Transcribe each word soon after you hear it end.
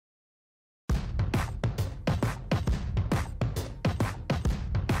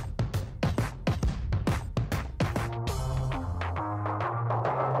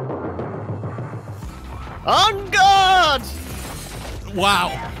On guard!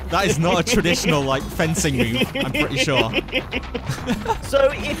 Wow, that is not a traditional like fencing move. I'm pretty sure. So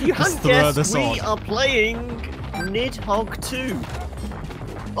if you hadn't guessed, we sword. are playing Nidhogg 2.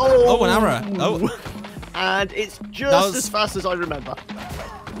 Oh, an arrow. Oh. And it's just as fast as I remember.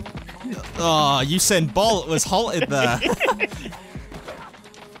 Oh, Usain Bolt was halted there.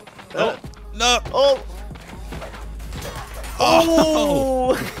 Oh, no. Oh.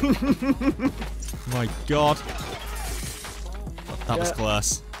 Oh. My God. That was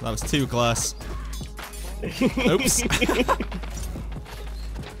close. That was too close. Oops.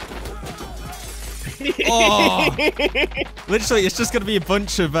 Oh. Literally, it's just going to be a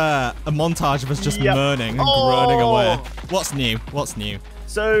bunch of a montage of us just moaning and groaning away. What's new? What's new?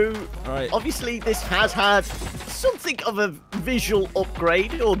 So, obviously, this has had something of a visual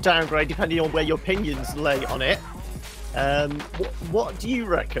upgrade or downgrade, depending on where your opinions lay on it. What do you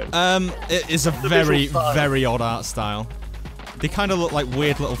reckon? It is a very, very odd art style. They kind of look like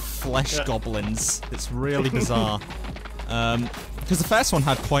weird little flesh goblins. It's really bizarre. Because the first one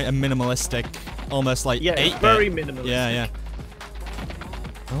had quite a minimalistic, almost like 8-bit. Very minimalist. Yeah.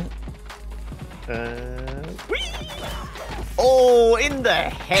 Oh, in the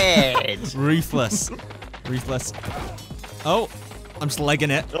head. Ruthless. Ruthless. Oh, I'm just legging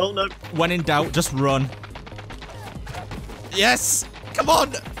it. Oh, no. When in doubt, just run. Yes! Come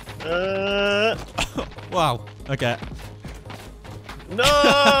on! Wow. Okay.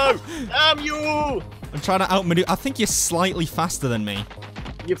 No! Damn you! I'm trying to outmaneuver. I think you're slightly faster than me.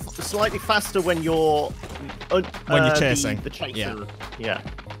 You're slightly faster when you're... when you're chasing. The chaser. Yeah.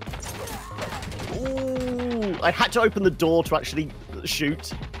 Ooh, I had to open the door to actually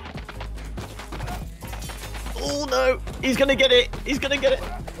shoot. Oh, no! He's gonna get it! He's gonna get it!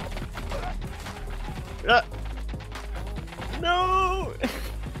 No!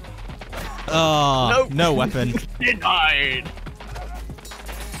 Oh, nope. No weapon. Denied!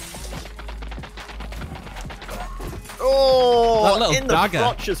 Oh, that little in the dagger.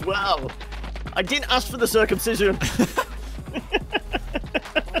 crotch as well. I didn't ask for the circumcision.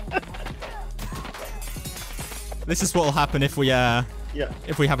 This is what will happen if we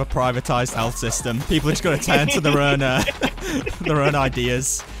if we have a privatized health system. People are just going to turn to their own their own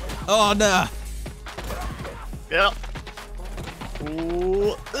ideas. Oh no! Yeah.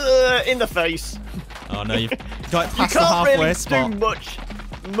 Ooh, in the face. Oh no, you've got it past you the can't halfway really spot. do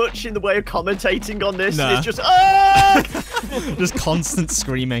much in the way of commentating on this. No. It's just just constant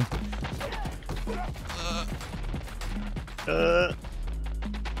screaming.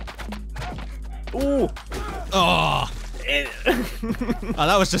 Ooh. Oh.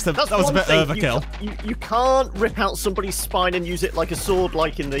 That was just that was a bit overkill. You can't rip out somebody's spine and use it like a sword,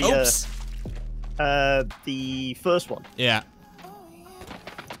 like in the first one. Yeah.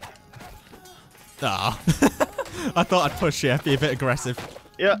 Ah. I thought I'd push you, be a bit aggressive.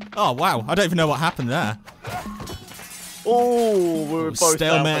 Yeah. Oh wow, I don't even know what happened there. Oh, we were both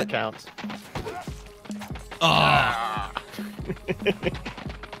down for the count. Oh.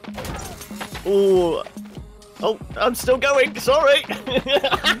 Oh. Oh, I'm still going. Sorry. I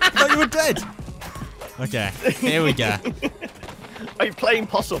thought you were dead. Okay, here we go. Are you playing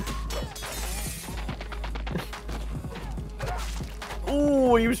possum?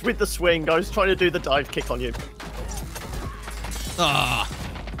 Ooh, he was with the swing. I was trying to do the dive kick on you. Ah.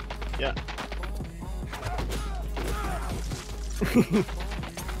 Yeah.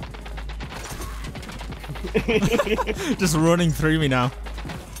 Just running through me now.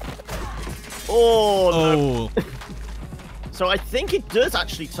 Oh, no. So I think it does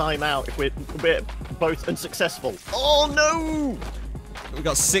actually time out if we're both unsuccessful. Oh, no! We've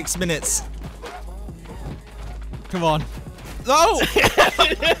got 6 minutes. Come on. No!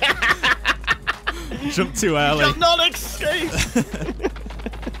 Jump too early. You cannot escape!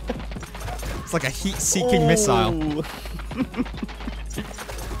 It's like a heat-seeking missile.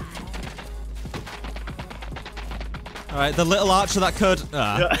 Alright, the little archer that could...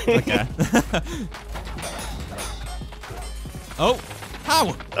 okay. Oh!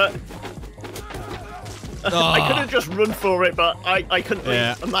 How? I could have just run for it, but I couldn't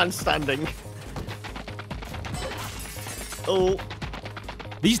leave a man standing. Oh.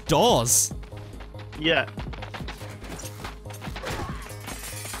 These doors. Yeah.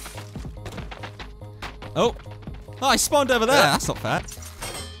 Oh. Oh, I spawned over there. That's not fair.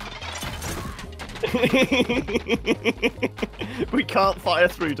 We can't fire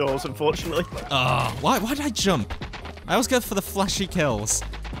through doors, unfortunately. Oh, why did I jump? I always go for the flashy kills.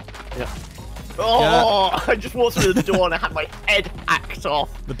 Yeah. Oh, yeah. I just walked through the door and I had my head hacked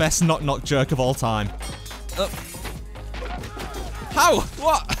off. The best knock-knock joke of all time. How?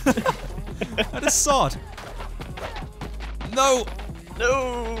 What? I had a sword. No!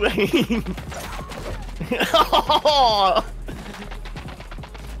 No!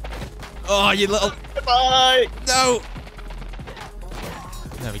 Oh, you little... Bye! No!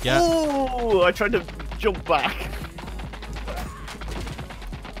 There we go. Oh, I tried to jump back.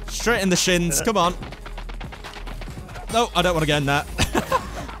 Straight in the shins, come on. No, I don't want to get in that.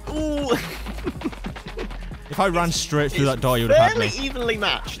 Ooh. If I ran straight through that door, you would have had me. Fairly evenly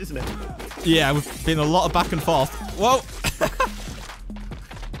matched, isn't it? Yeah, we've been a lot of back and forth. Whoa!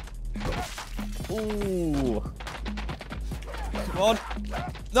 Ooh. Come on.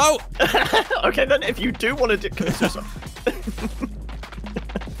 No! Okay, then, if you do want to do...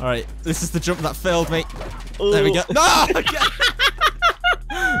 Alright, this is the jump that failed me. Ooh. There we go. No!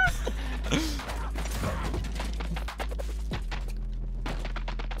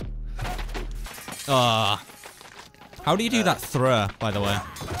 Ah. How do you do that throw, by the way?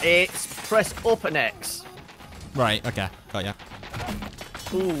 It's press up and X. Right, okay. Got ya.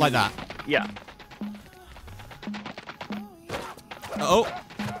 Ooh. Like that. Yeah. Oh.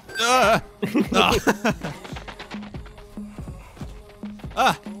 Ah.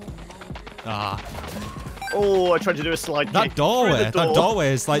 Ah. Ah. Oh, I tried to do a slide kick. That doorway. Through the door. That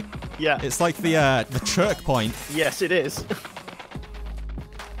doorway is like... Yeah. It's like the choke point. Yes, it is.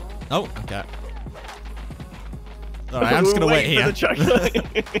 Oh, okay. Alright, I'm just gonna wait here.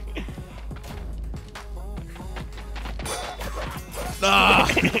 Ah!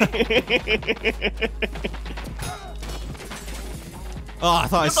 Oh, I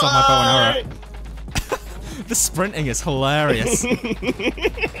thought I saw my bow and arrow. The sprinting is hilarious.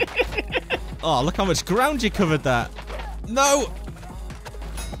 Oh, look how much ground you covered there. No!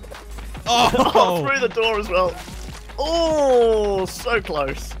 Oh! Through the door as well. Oh, so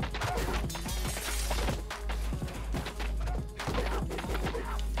close.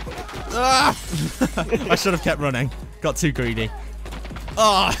 Ah! I should have kept running. Got too greedy.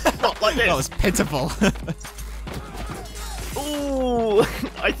 Oh! Not like this. That was pitiful. Ooh,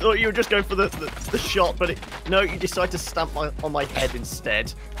 I thought you were just going for the shot, but no, you decided to stamp on my head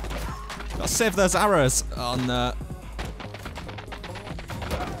instead. Gotta save those arrows on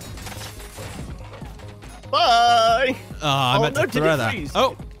Bye! Oh, I meant to throw that. Freeze?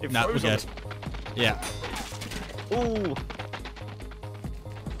 Oh! It No, we're froze on good. Yeah. Ooh.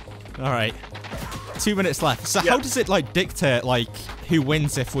 Alright. 2 minutes left. So Yeah. how does it, like, dictate, like, who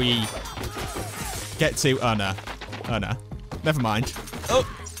wins if we get to... Oh, no. Oh, no. Never mind. Oh!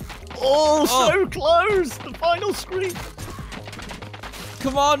 Oh, so close! The final screen!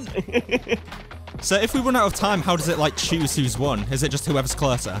 Come on! So if we run out of time, how does it, like, choose who's won? Is it just whoever's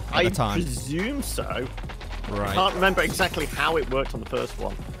closer at the time? I presume so. Right. I can't remember exactly how it worked on the first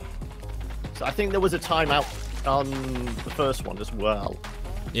one. So I think there was a timeout on the first one as well.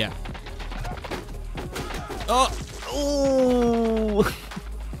 Yeah. Oh! Ooh!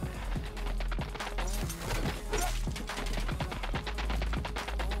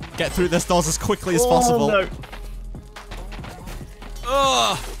 Get through this doors as quickly as possible. No.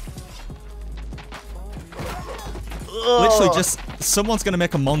 Oh! Literally just, someone's going to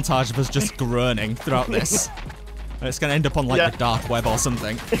make a montage of us just groaning throughout this. And it's going to end up on, like, the dark web or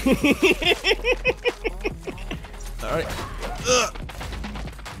something. Alright.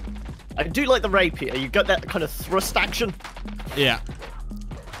 I do like the rapier. You got that kind of thrust action. Yeah.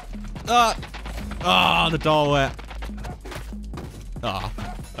 Ah, the doorway. Ah,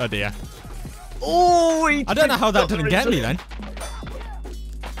 oh dear. Oh, I don't know how that didn't get me then.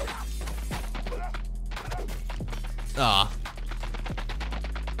 Ah.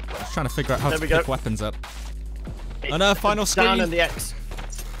 Just trying to figure out how to pick weapons up. Oh no, final screen. Down and the X.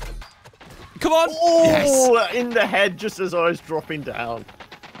 Come on! Oh, yes. In the head just as I was dropping down.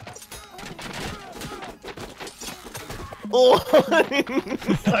 Oh,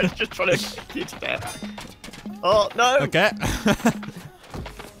 I was just trying to kick you to death. Oh, no. Okay.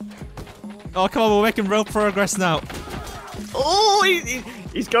 Oh, come on, we're making real progress now. Oh,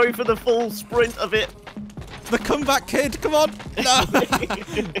 he's going for the full sprint of it. The comeback kid, come on. No.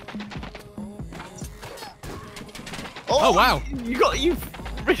 Oh, wow. You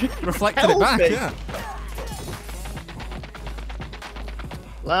reflected it back, yeah.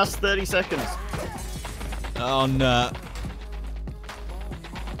 Last 30 seconds. Oh, no.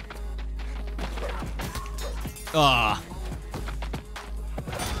 Ah.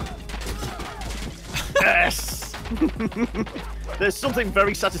 Yes. There's something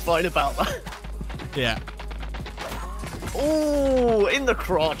very satisfying about that. Yeah. Oh, in the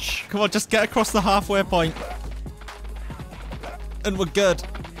crotch. Come on, just get across the halfway point. And we're good.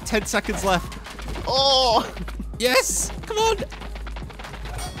 10 seconds left. Oh. Yes. Come on.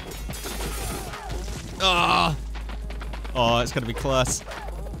 Ah. Oh, it's going to be close.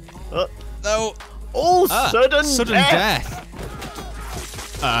 No. Oh, sudden death.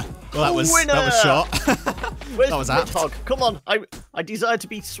 Well, that was short. Where's that was the apt. Nidhogg? Come on, I desire to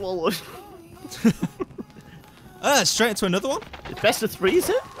be swallowed. Straight into another one? It's best of 3, is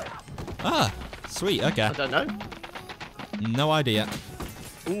it? Sweet, okay. I don't know. No idea.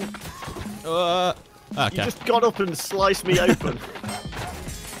 Ooh. Okay. You just got up and sliced me open.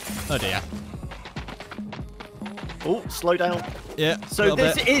 Oh dear. Oh, slow down. Yeah. So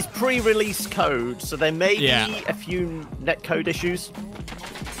this is pre-release code, so there may be a few netcode issues.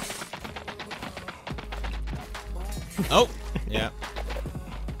 Oh, yeah.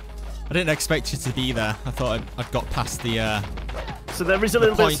 I didn't expect you to be there. I thought I'd got past the. So there is a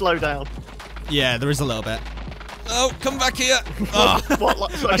little bit of slowdown. Yeah, there is a little bit. Oh, come back here! Oh,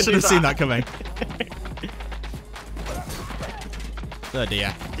 I should have seen that coming. Oh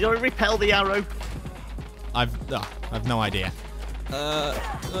dear. Did I repel the arrow? I've no idea. I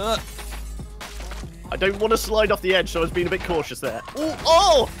don't want to slide off the edge, so I was being a bit cautious there. Ooh,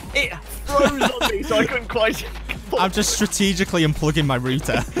 oh! It froze on me, so I couldn't quite... I'm just strategically unplugging my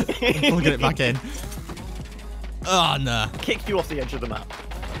router and plugging it back in. Oh, no. Kicked you off the edge of the map.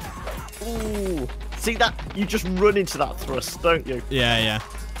 Ooh. See that? You just run into that thrust, don't you? Yeah, yeah.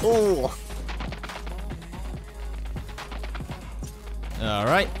 Ooh.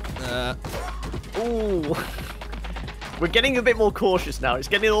 Alright. Ooh. We're getting a bit more cautious now. It's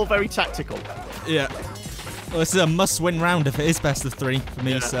getting all very tactical. Yeah. Well, this is a must-win round if it is best of 3 for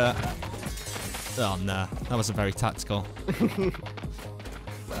me, so... Oh, no. That wasn't very tactical.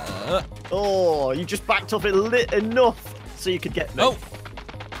 Oh, you just backed up enough so you could get me. Oh!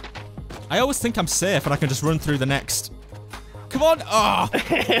 I always think I'm safe and I can just run through the next. Come on! Oh!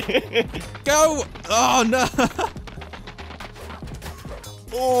 Go! Oh, no!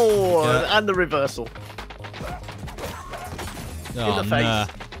 Oh, and the reversal. Oh, in the face. No.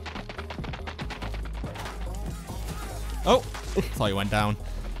 Oh! Thought you went down.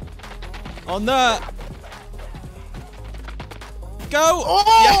 Oh, no! Go! Oh,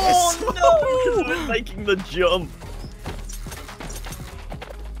 yes! No! Because we're making the jump.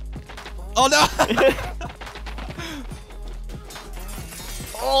 Oh, no!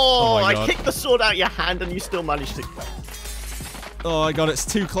 Oh, my I God. kicked the sword out of your hand and you still managed to... Oh, my God, it's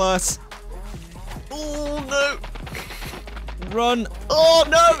too close. Oh, no! Run! Oh,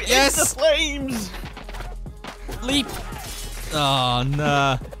 no! Yes! It's the flames! Leap! Oh,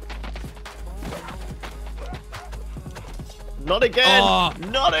 no. Not again! Oh.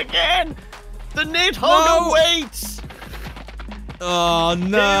 Not again! The Nidhogg awaits! Oh,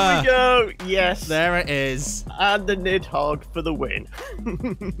 no. Here we go! Yes. There it is. And the Nidhogg for the win.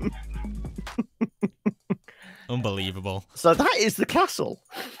 Unbelievable. So that is the castle.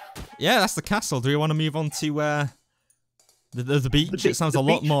 Yeah, that's the castle. Do we want to move on to the beach? It sounds a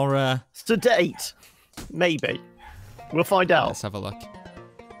lot more... Sedate. Maybe. We'll find out. Let's have a look.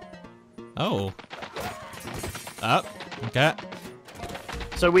 Oh. Oh, okay.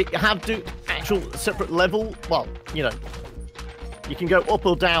 So we have to actual separate level. Well, you know, you can go up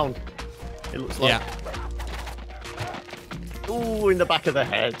or down. It looks like. Yeah. Ooh, in the back of the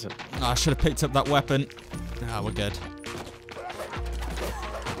head. Oh, I should have picked up that weapon. Ah, we're good.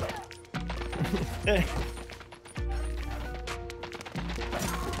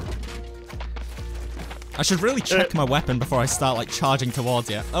 I should really check my weapon before I start like charging towards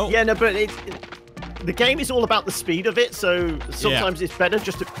you. Oh. Yeah, no, but the game is all about the speed of it, so sometimes it's better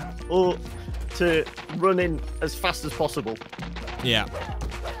just to run in as fast as possible. Yeah.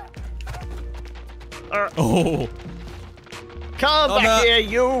 Oh. Come back here,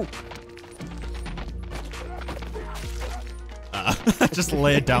 you! Just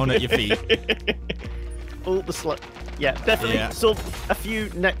lay it down at your feet. All the yeah, definitely sort of a few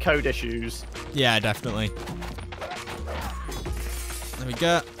netcode issues. Yeah, definitely. There we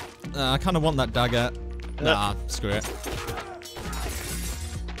go. I kind of want that dagger. Nah, screw it.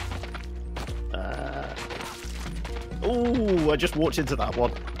 Ooh, I just walked into that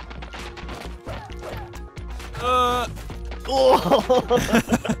one. Oh.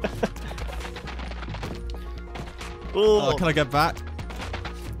 Oh, can I get back?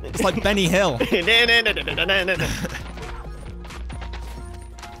 It's like Benny Hill.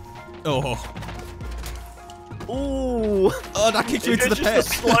 Oh. Ooh. Oh, that kicked you into the pit. It's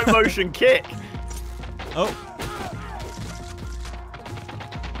just a slow motion kick. Oh.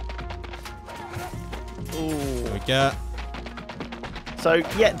 Ooh. There we go. So,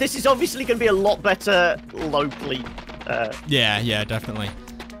 yeah, this is obviously going to be a lot better locally. Yeah, definitely.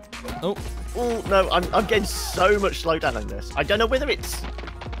 Oh. Oh, no, I'm getting so much slowdown on this. I don't know whether it's...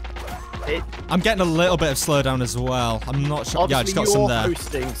 I'm getting a little bit of slowdown as well. I'm not sure. Obviously, yeah, I just got some there.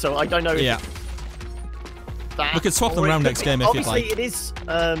 Hosting, so I don't know. Yeah. That we could swap them around next game if you'd like. Obviously, it is.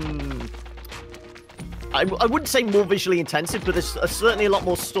 I wouldn't say more visually intensive, but there's certainly a lot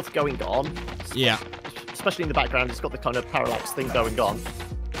more stuff going on. Yeah. Especially in the background, it's got the kind of parallax thing going on.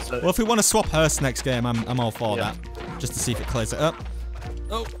 So, well, if we want to swap Hearst next game, I'm all for that. Just to see if it clears it up.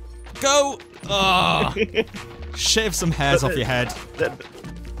 Oh, go! Oh. Shave some hairs off your head.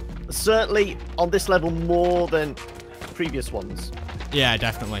 Certainly on this level more than previous ones. Yeah,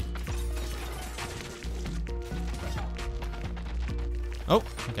 definitely. Oh,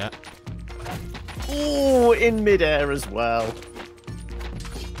 okay. Ooh, in midair as well.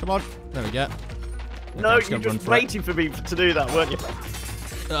 Come on. There we go. Okay, no, you're just waiting for me to do that, weren't you?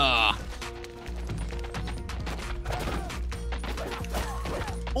 Ah.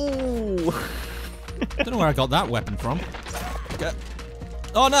 Ooh. I don't know where I got that weapon from. Okay.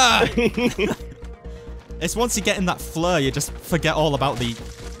 Oh no! It's once you get in that flare, you just forget all about the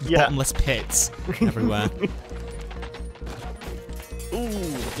bottomless pits everywhere.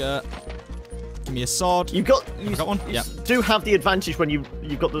 Ooh. Okay. Give me a sword. You got one? Yeah. Do have the advantage when you've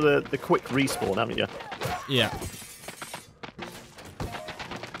got the quick respawn, haven't you? Yeah.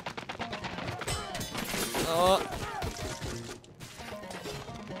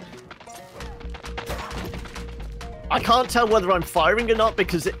 I can't tell whether I'm firing or not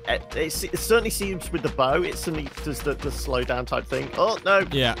because it certainly seems with the bow, it suddenly does the slow down type thing. Oh, no.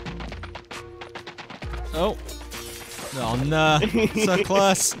 Yeah. Oh. Oh, no. So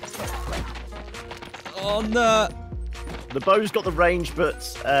close. Oh, no. The bow's got the range, but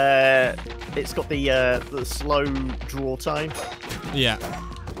it's got the slow draw time. Yeah.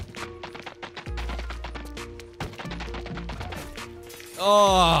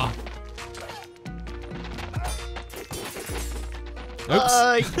 Oh.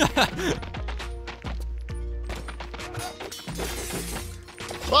 Oops.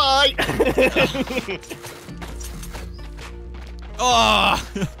 Bye. Oh.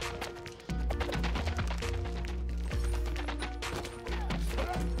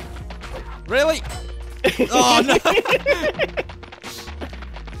 Really? Oh no.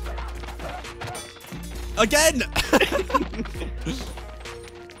 Again.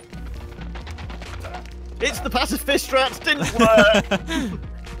 It's the passive fist strats, didn't work!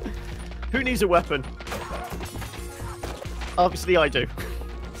 Who needs a weapon? Obviously I do.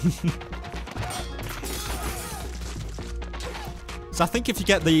 So I think if you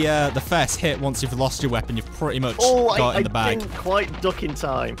get the first hit once you've lost your weapon, you've pretty much got it in the bag. I didn't quite duck in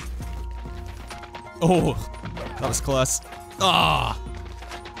time. Oh, that was close. Ah.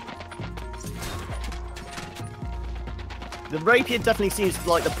 The rapier definitely seems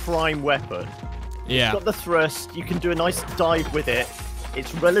like the prime weapon. Yeah. It's got the thrust, you can do a nice dive with it.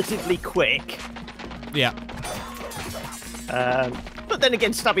 It's relatively quick. Yeah. But then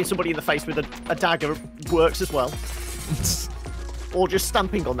again, stabbing somebody in the face with a dagger works as well. Or just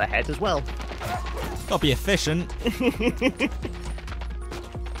stamping on their head as well. Gotta be efficient.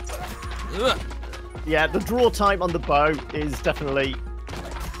 Yeah, the draw time on the bow is definitely...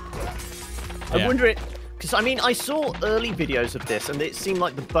 I wonder it... Because, I mean, I saw early videos of this, and it seemed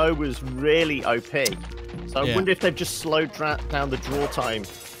like the bow was really OP. So I wonder if they've just slowed down the draw time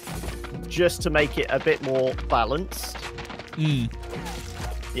just to make it a bit more balanced.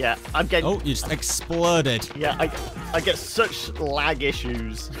 Yeah, I'm getting... Oh, you just exploded. Yeah, I get such lag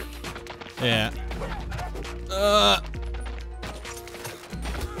issues. Yeah. Oh,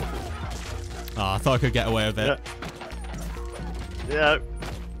 I thought I could get away with it. Yeah.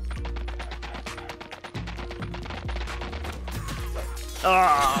 Oh,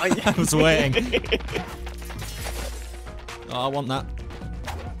 I was waiting. Oh, I want that.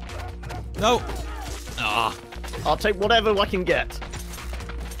 No. Ah. I'll take whatever I can get.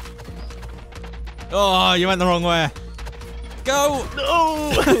 Oh, you went the wrong way. Go.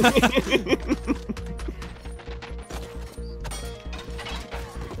 No.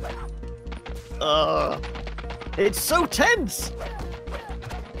 It's so tense.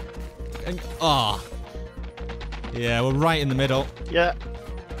 Oh. Yeah, we're right in the middle. Yeah.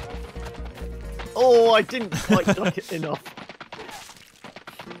 Oh, I didn't quite duck it enough.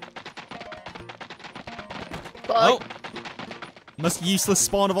 Bye. Oh. Most useless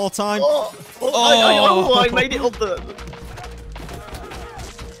spawn of all time. I made it up the...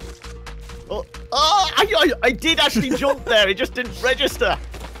 I did actually jump there. It just didn't register.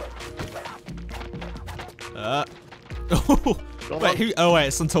 Wait, who? Oh wait,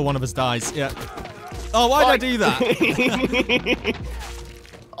 it's until one of us dies. Yeah. Oh, why did I do that?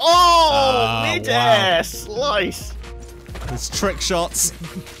 Oh, mid-air slice. There's trick shots.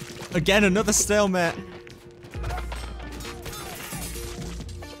 Again, another stalemate.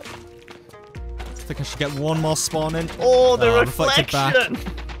 I think I should get one more spawn in. Oh, the reflection! Back.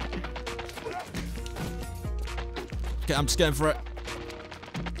 Okay, I'm just going for it.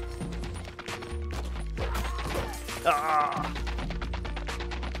 Ah.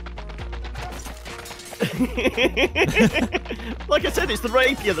 Like I said, it's the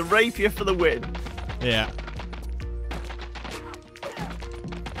rapier for the win. Yeah.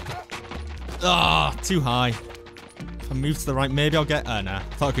 Ah, too high. If I move to the right, maybe I'll get... Oh, no. I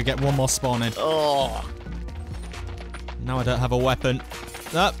thought I could get one more spawn in. Oh. Now I don't have a weapon.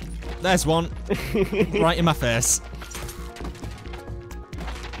 Oh, there's one. Right in my face.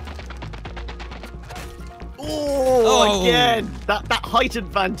 Oh, again. That height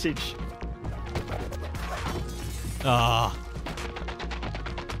advantage. Ah.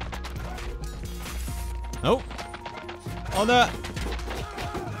 Oh. Oh, no.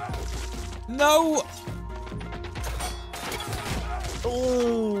 No.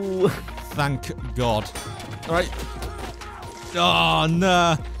 Oh. Thank God. All right. Oh,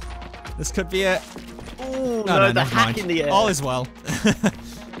 no. This could be it. Oh, no, the hack in the air. All is well.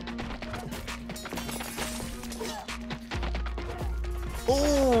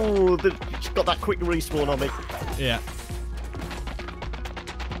 Oh, she's got that quick respawn on me. Yeah.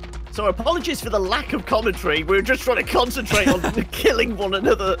 So apologies for the lack of commentary. We were just trying to concentrate on killing one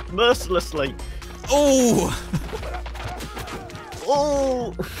another mercilessly. Oh.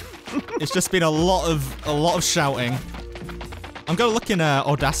 Oh. It's just been a lot of shouting. I'm gonna look in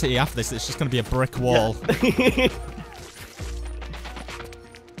Audacity after this. It's just gonna be a brick wall. Yeah.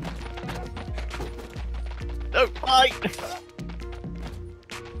 No, bye.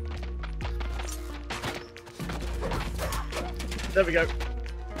 There we go.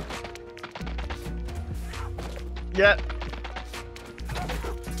 Yeah.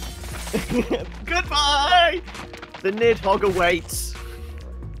 Goodbye! The Nidhogg awaits.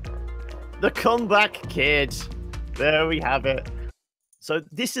 The comeback kid. There we have it. So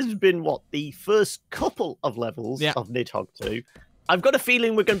this has been, what, the first couple of levels of Nidhogg 2. I've got a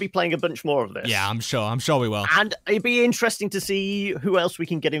feeling we're going to be playing a bunch more of this. Yeah, I'm sure we will. And it'd be interesting to see who else we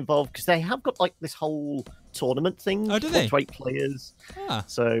can get involved, because they have got like this whole tournament thing. Oh, do they? 8 players. Ah.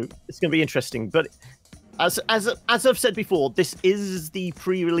 So it's going to be interesting. But as I've said before, this is the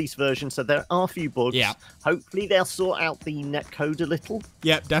pre-release version, so there are a few bugs. Yeah. Hopefully they'll sort out the netcode a little.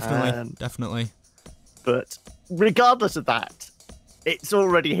 Yeah, definitely. Definitely. But regardless of that, it's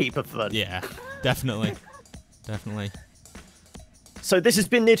already a heap of fun. Yeah, definitely. Definitely. So this has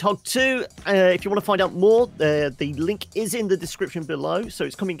been Nidhogg 2. If you want to find out more, the link is in the description below. So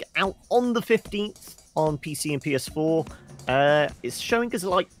it's coming out on the 15th on PC and PS4. It's showing us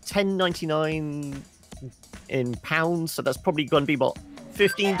like $10.99 in pounds. So that's probably going to be, what,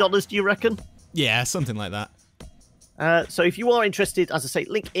 $15, do you reckon? Yeah, something like that. So if you are interested, as I say,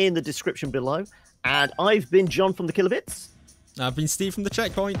 link in the description below. And I've been John from the Killerbits. I've been Steve from the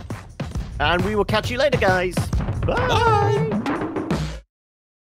Checkpoint. And we will catch you later, guys. Bye. Bye.